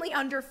extremely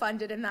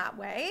underfunded in that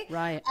way.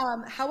 Right.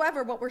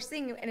 However, what we're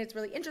seeing, and it's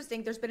really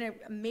interesting, there's been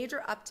a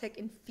major uptick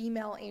in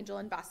female angel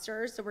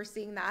investors. So we're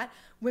seeing that.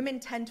 Women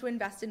tend to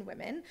invest in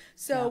women.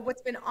 So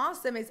what's been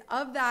awesome is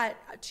of that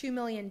 $2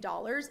 million,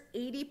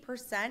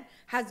 80%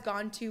 has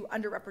gone to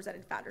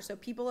underrepresented founders. So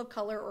people of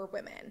color or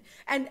women.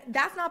 And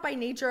that's not by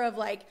nature of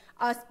like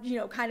us,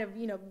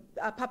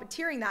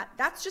 puppeteering that.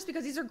 That's just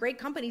because these are great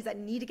companies that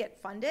need to get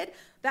funded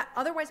that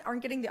otherwise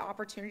aren't getting the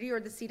opportunity or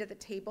the seat at the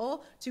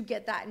table to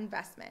get that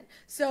investment.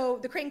 So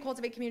the Create and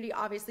Cultivate community,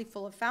 obviously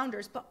full of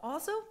founders, but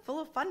also full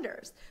of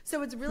funders.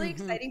 So it's really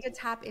exciting to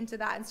tap into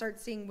that and start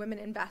seeing women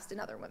invest in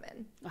other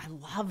women. I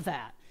love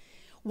that.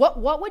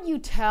 What would you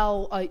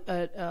tell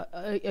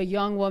a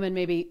young woman,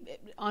 maybe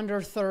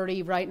under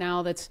 30 right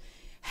now,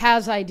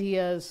 has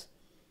ideas,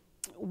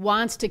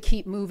 wants to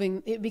keep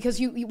moving? Because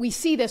we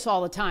see this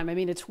all the time. I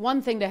mean, it's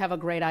one thing to have a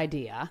great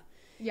idea.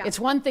 Yeah. It's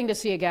one thing to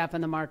see a gap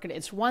in the market.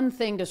 It's one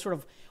thing to sort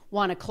of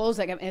want to close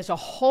that gap. And it's a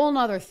whole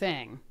nother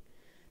thing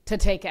to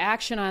take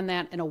action on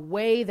that in a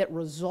way that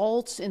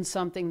results in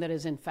something that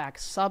is in fact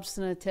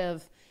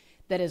substantive,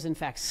 that is in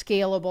fact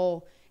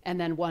scalable, and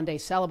then one day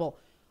sellable.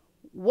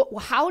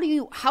 How do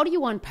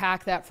you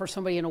unpack that for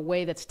somebody in a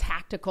way that's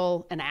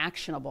tactical and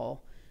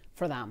actionable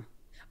for them?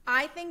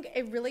 I think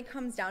it really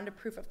comes down to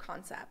proof of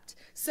concept.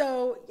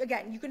 So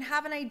again, you can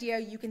have an idea,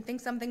 you can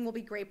think something will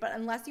be great, but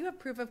unless you have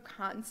proof of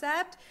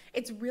concept,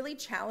 it's really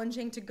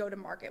challenging to go to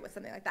market with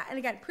something like that. And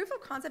again, proof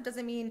of concept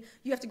doesn't mean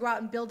you have to go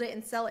out and build it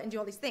and sell it and do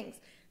all these things.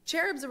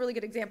 Cherub's a really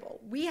good example.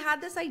 We had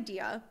this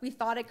idea, we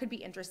thought it could be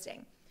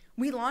interesting.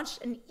 We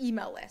launched an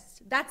email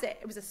list. That's it.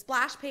 It was a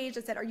splash page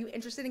that said, are you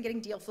interested in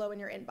getting deal flow in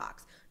your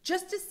inbox?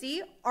 Just to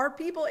see, are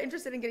people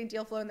interested in getting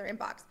deal flow in their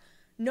inbox?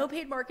 No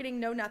paid marketing,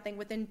 no nothing.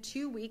 Within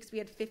 2 weeks, we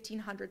had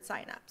 1,500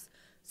 signups.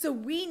 So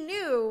we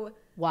knew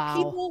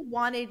people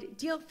wanted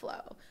deal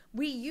flow.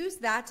 We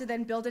used that to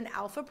then build an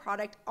alpha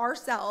product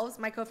ourselves,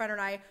 my co-founder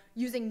and I,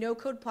 using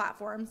no-code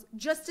platforms,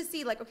 just to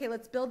see like, okay,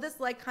 let's build this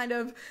like kind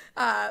of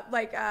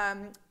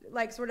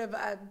sort of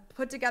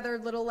put together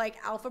little like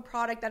alpha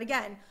product that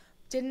again,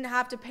 didn't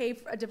have to pay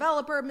a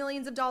developer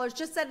millions of dollars,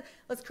 just said,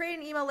 let's create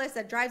an email list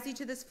that drives you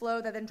to this flow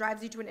that then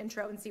drives you to an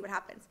intro and see what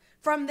happens.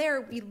 From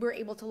there, we were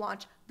able to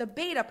launch the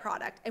beta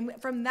product. And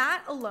from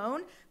that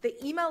alone, the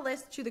email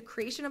list to the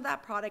creation of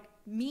that product,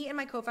 me and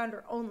my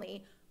co-founder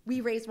only, we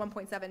raised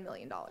 $1.7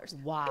 million.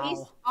 Wow.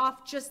 Based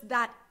off just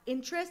that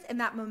interest and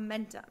that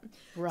momentum.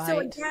 Right. So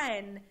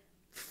again,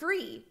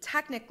 free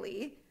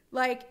technically,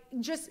 like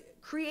just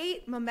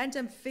create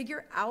momentum,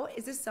 figure out,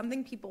 is this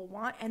something people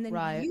want? And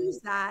then use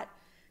that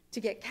to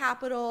get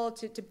capital,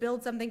 to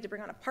build something, to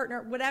bring on a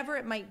partner, whatever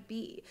it might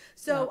be.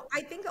 So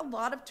I think a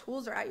lot of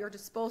tools are at your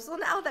disposal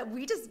now that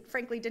we just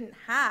frankly didn't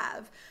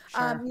have.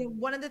 Sure.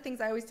 One of the things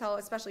I always tell,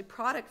 especially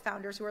product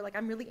founders who are like,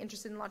 I'm really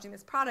interested in launching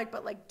this product,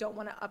 but like don't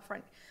want to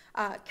upfront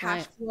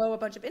cash flow a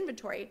bunch of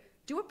inventory,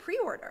 do a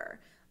pre-order.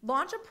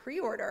 Launch a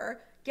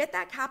pre-order, get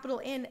that capital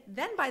in,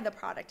 then buy the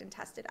product and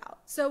test it out.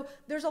 So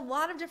there's a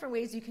lot of different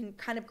ways you can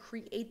kind of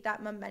create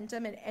that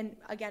momentum and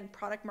again,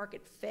 product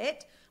market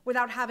fit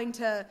without having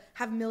to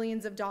have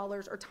millions of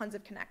dollars or tons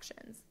of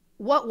connections.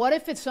 What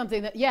if it's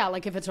something that,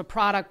 like if it's a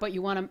product, but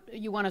you want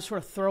to sort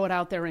of throw it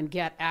out there and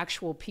get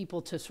actual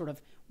people to sort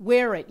of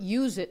wear it,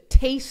 use it,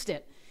 taste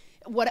it,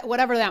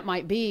 whatever that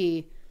might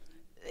be,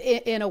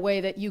 in a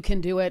way that you can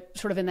do it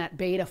sort of in that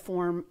beta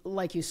form,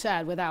 like you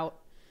said, without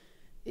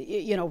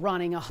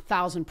running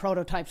 1,000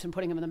 prototypes and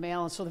putting them in the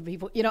mail. And so the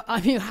people,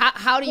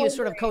 how do you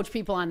sort of coach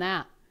people on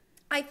that?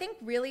 I think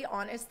really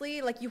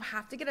honestly, like you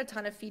have to get a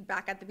ton of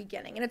feedback at the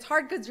beginning. And it's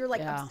hard because you're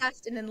like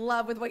obsessed and in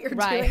love with what you're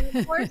doing,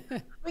 of course,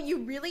 but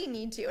you really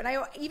need to. And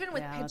I, even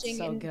with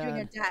pitching and doing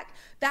a deck,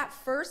 that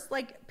first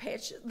like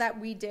pitch that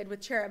we did with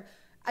Cherub,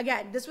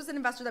 again, this was an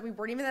investor that we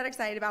weren't even that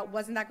excited about,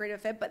 wasn't that great of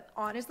a fit, but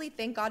honestly,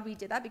 thank God we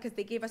did that because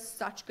they gave us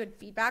such good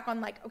feedback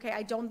on like, okay,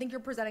 I don't think you're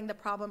presenting the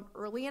problem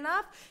early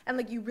enough. And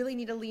like, you really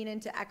need to lean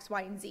into X,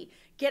 Y, and Z.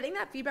 Getting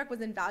that feedback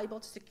was invaluable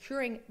to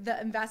securing the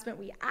investment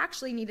we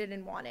actually needed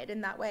and wanted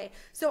in that way.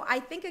 So I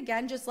think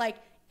again, just like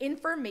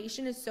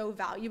information is so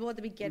valuable at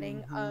the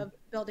beginning of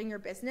building your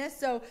business.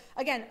 So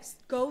again,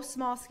 go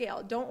small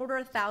scale. Don't order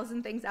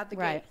 1,000 things out the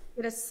gate.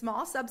 Get a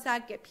small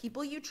subset, get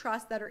people you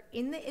trust that are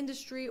in the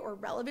industry or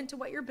relevant to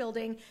what you're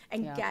building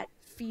and get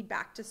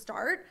feedback to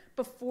start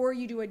before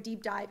you do a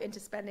deep dive into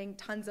spending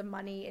tons of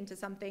money into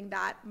something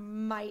that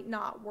might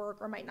not work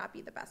or might not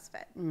be the best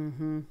fit.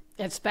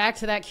 It's back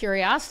to that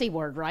curiosity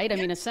word, right? I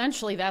mean,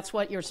 essentially that's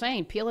what you're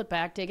saying. Peel it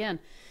back, dig in.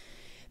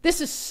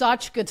 This is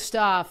such good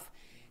stuff.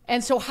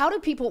 And so how do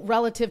people,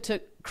 relative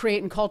to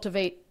Create and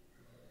Cultivate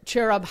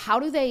Cherub, how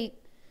do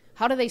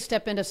they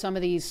step into some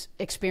of these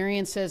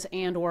experiences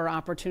and or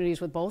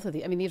opportunities with both of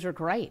these? I mean, these are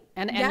great.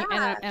 And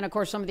of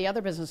course, some of the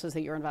other businesses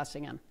that you're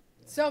investing in.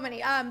 So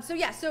many.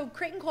 So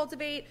Create and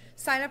Cultivate,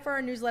 sign up for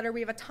our newsletter. We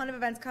have a ton of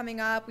events coming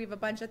up. We have a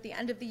bunch at the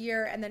end of the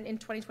year. And then in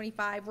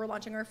 2025, we're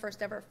launching our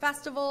first ever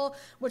festival,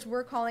 which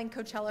we're calling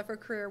Coachella for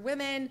Career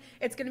Women.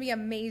 It's going to be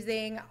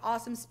amazing.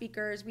 Awesome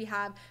speakers. We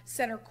have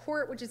Center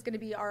Court, which is going to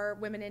be our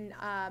women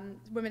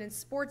in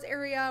sports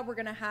area. We're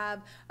going to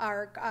have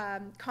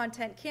our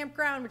content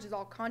campground, which is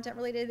all content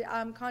related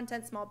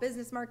content, small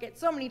business market,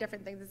 so many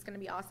different things. It's going to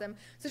be awesome.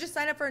 So just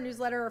sign up for our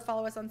newsletter or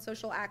follow us on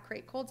social at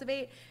Create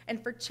Cultivate.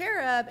 And for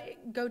Cherub,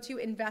 go to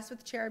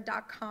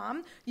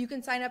investwithcherub.com. You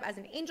can sign up as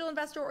an angel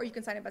investor or you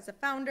can sign up as a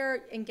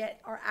founder and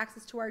get our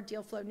access to our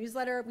deal flow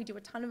newsletter. We do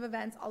a ton of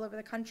events all over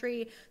the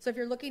country. So if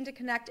you're looking to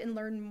connect and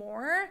learn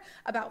more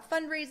about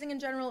fundraising in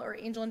general or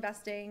angel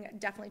investing,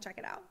 definitely check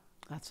it out.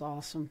 That's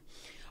awesome.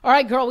 All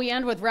right, girl, we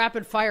end with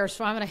rapid fire.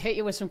 So I'm going to hit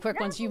you with some quick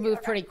ones. You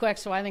move pretty quick.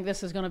 So I think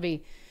this is going to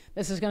be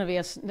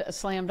a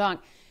slam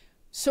dunk.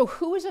 So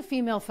who is a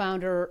female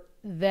founder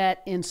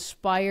that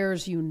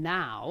inspires you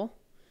now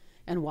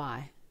and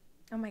why?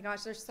 Oh my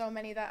gosh, there's so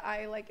many that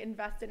I like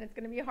invest in. It's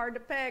going to be hard to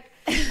pick.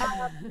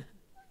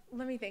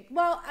 Let me think.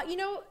 Well,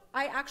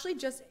 I actually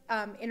just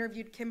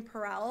interviewed Kim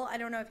Perrell. I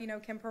don't know if you know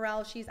Kim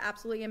Perrell. She's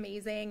absolutely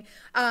amazing.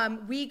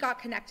 We got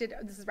connected.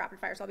 This is rapid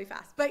fire, so I'll be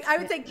fast. But I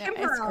would say Kim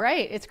Perrell. It's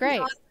great. It's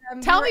great.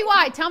 Awesome. Tell me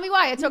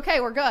why. It's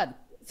okay. We're good.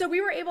 So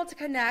we were able to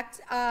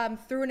connect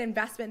through an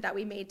investment that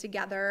we made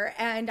together.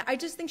 And I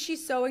just think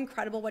she's so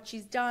incredible what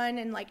she's done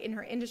and like in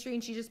her industry,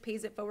 and she just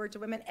pays it forward to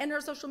women. And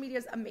her social media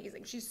is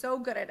amazing. She's so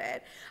good at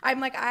it. I'm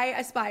like, I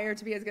aspire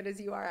to be as good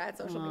as you are at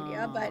social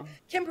media. But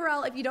Kim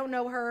Perrell, if you don't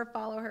know her,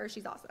 follow her.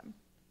 She's awesome.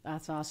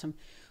 That's awesome.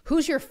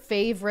 Who's your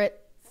favorite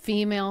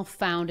female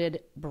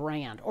founded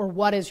brand, or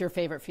what is your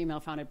favorite female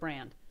founded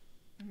brand?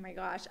 Oh my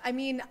gosh. I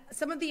mean,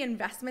 some of the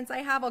investments I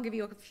have, I'll give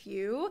you a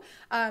few.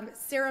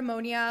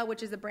 Ceremonia,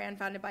 which is a brand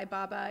founded by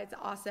Baba. It's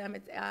awesome.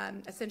 It's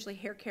essentially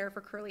hair care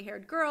for curly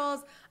haired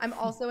girls. I'm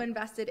also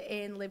invested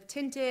in Live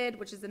Tinted,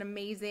 which is an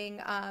amazing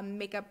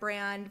makeup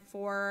brand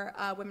for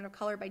women of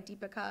color by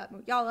Deepika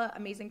Muyala,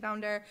 amazing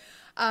founder.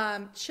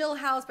 Chill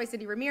House by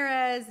Cindy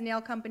Ramirez,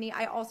 nail company.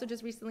 I also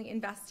just recently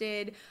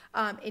invested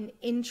in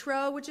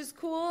Intro, which is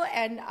cool,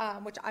 and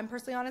which I'm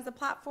personally on as a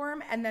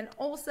platform. And then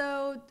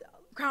also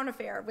Crown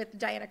Affair with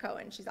Diana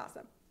Cohen. She's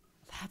awesome.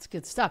 That's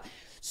good stuff.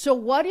 So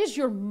what is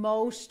your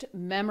most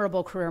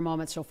memorable career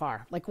moment so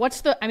far? Like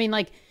what's the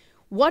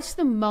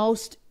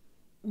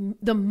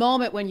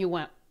moment when you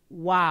went,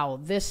 wow,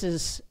 this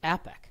is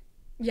epic?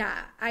 Yeah,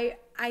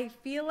 I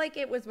feel like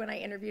it was when I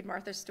interviewed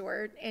Martha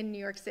Stewart in New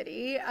York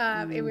City.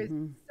 It was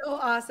so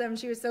awesome.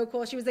 She was so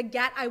cool. She was a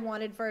get I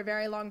wanted for a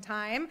very long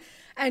time.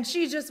 And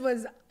she just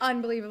was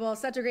unbelievable.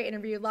 Such a great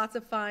interview, lots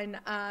of fun.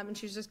 And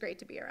she was just great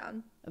to be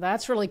around.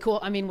 That's really cool.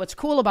 I mean, what's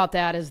cool about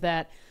that is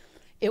that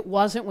it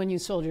wasn't when you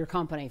sold your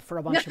company for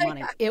a bunch of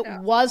money. It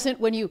wasn't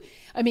when you,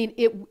 I mean,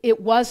 it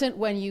wasn't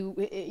when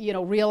you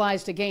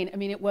realized a gain. I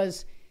mean, it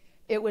was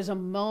a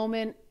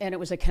moment, and it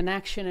was a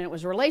connection, and it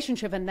was a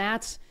relationship. And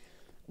that's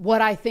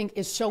what I think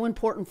is so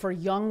important for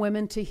young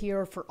women to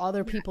hear, for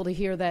other people to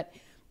hear, that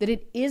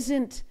it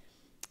isn't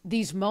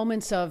these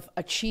moments of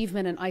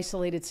achievement and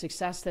isolated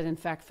success that in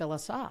fact fill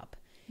us up.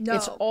 No.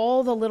 It's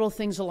all the little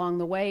things along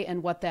the way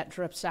and what that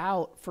drips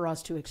out for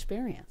us to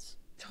experience.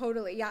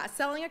 Totally. Yeah.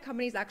 Selling a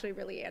company is actually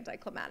really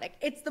anticlimactic.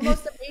 It's the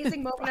most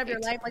amazing moment of your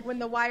life. Like when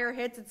the wire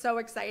hits, it's so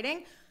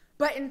exciting.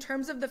 But in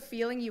terms of the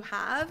feeling you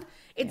have,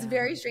 it's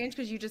very strange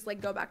because you just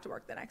like go back to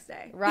work the next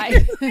day.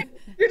 Right.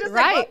 You're just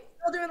like,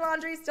 oh, still doing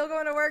laundry, still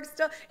going to work,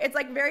 still. It's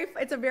like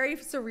it's a very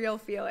surreal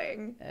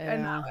feeling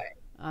in that way.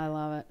 I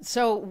love it.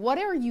 So what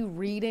are you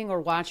reading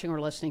or watching or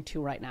listening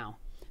to right now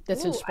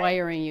that's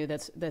inspiring you,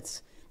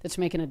 that's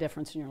making a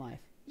difference in your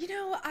life? You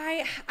know,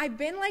 I've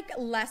been like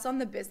less on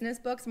the business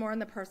books, more on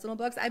the personal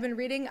books. I've been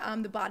reading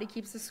The Body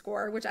Keeps the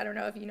Score, which I don't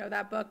know if you know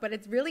that book, but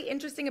it's really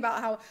interesting about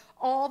how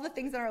all the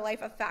things in our life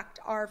affect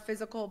our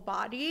physical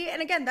body.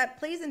 And again, that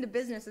plays into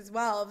business as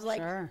well, of like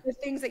the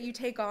things that you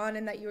take on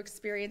and that you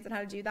experience and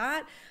how to do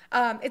that.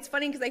 It's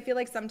funny because I feel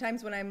like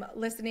sometimes when I'm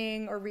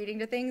listening or reading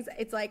to things,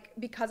 it's like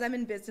because I'm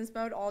in business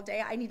mode all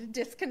day, I need to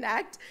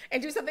disconnect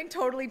and do something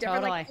totally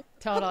different. Like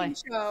a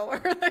show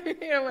or like,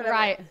 whatever.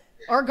 Right.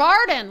 Or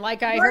garden,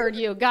 like I heard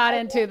you got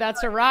into.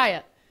 That's a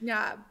riot.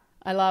 Yeah.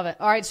 I love it.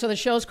 All right, so the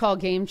show's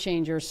called Game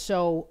Changers.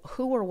 So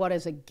who or what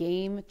is a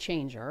game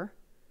changer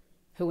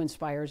who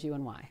inspires you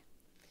and why?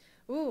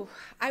 Ooh,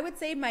 I would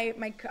say my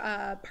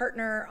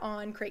partner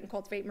on Create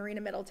Cultivate,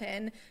 Marina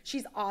Middleton.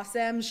 She's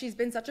awesome. She's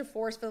been such a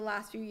force for the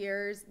last few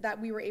years that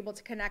we were able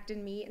to connect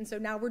and meet. And so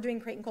now we're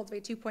doing Create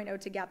Cultivate 2.0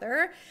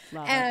 together.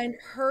 And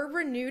her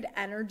renewed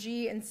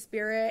energy and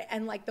spirit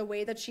and like the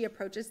way that she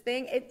approaches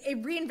things,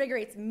 it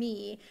reinvigorates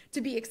me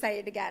to be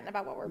excited again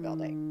about what we're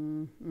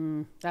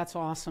building. That's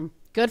awesome.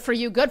 Good for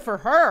you. Good for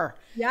her.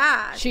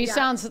 Yeah. She's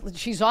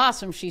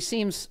awesome. She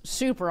seems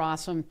super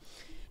awesome.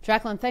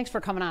 Jaclyn, thanks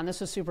for coming on.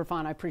 This was super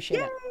fun. I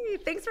appreciate it. Yay!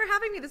 Thanks for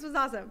having me. This was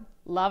awesome.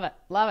 Love it.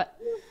 Love it.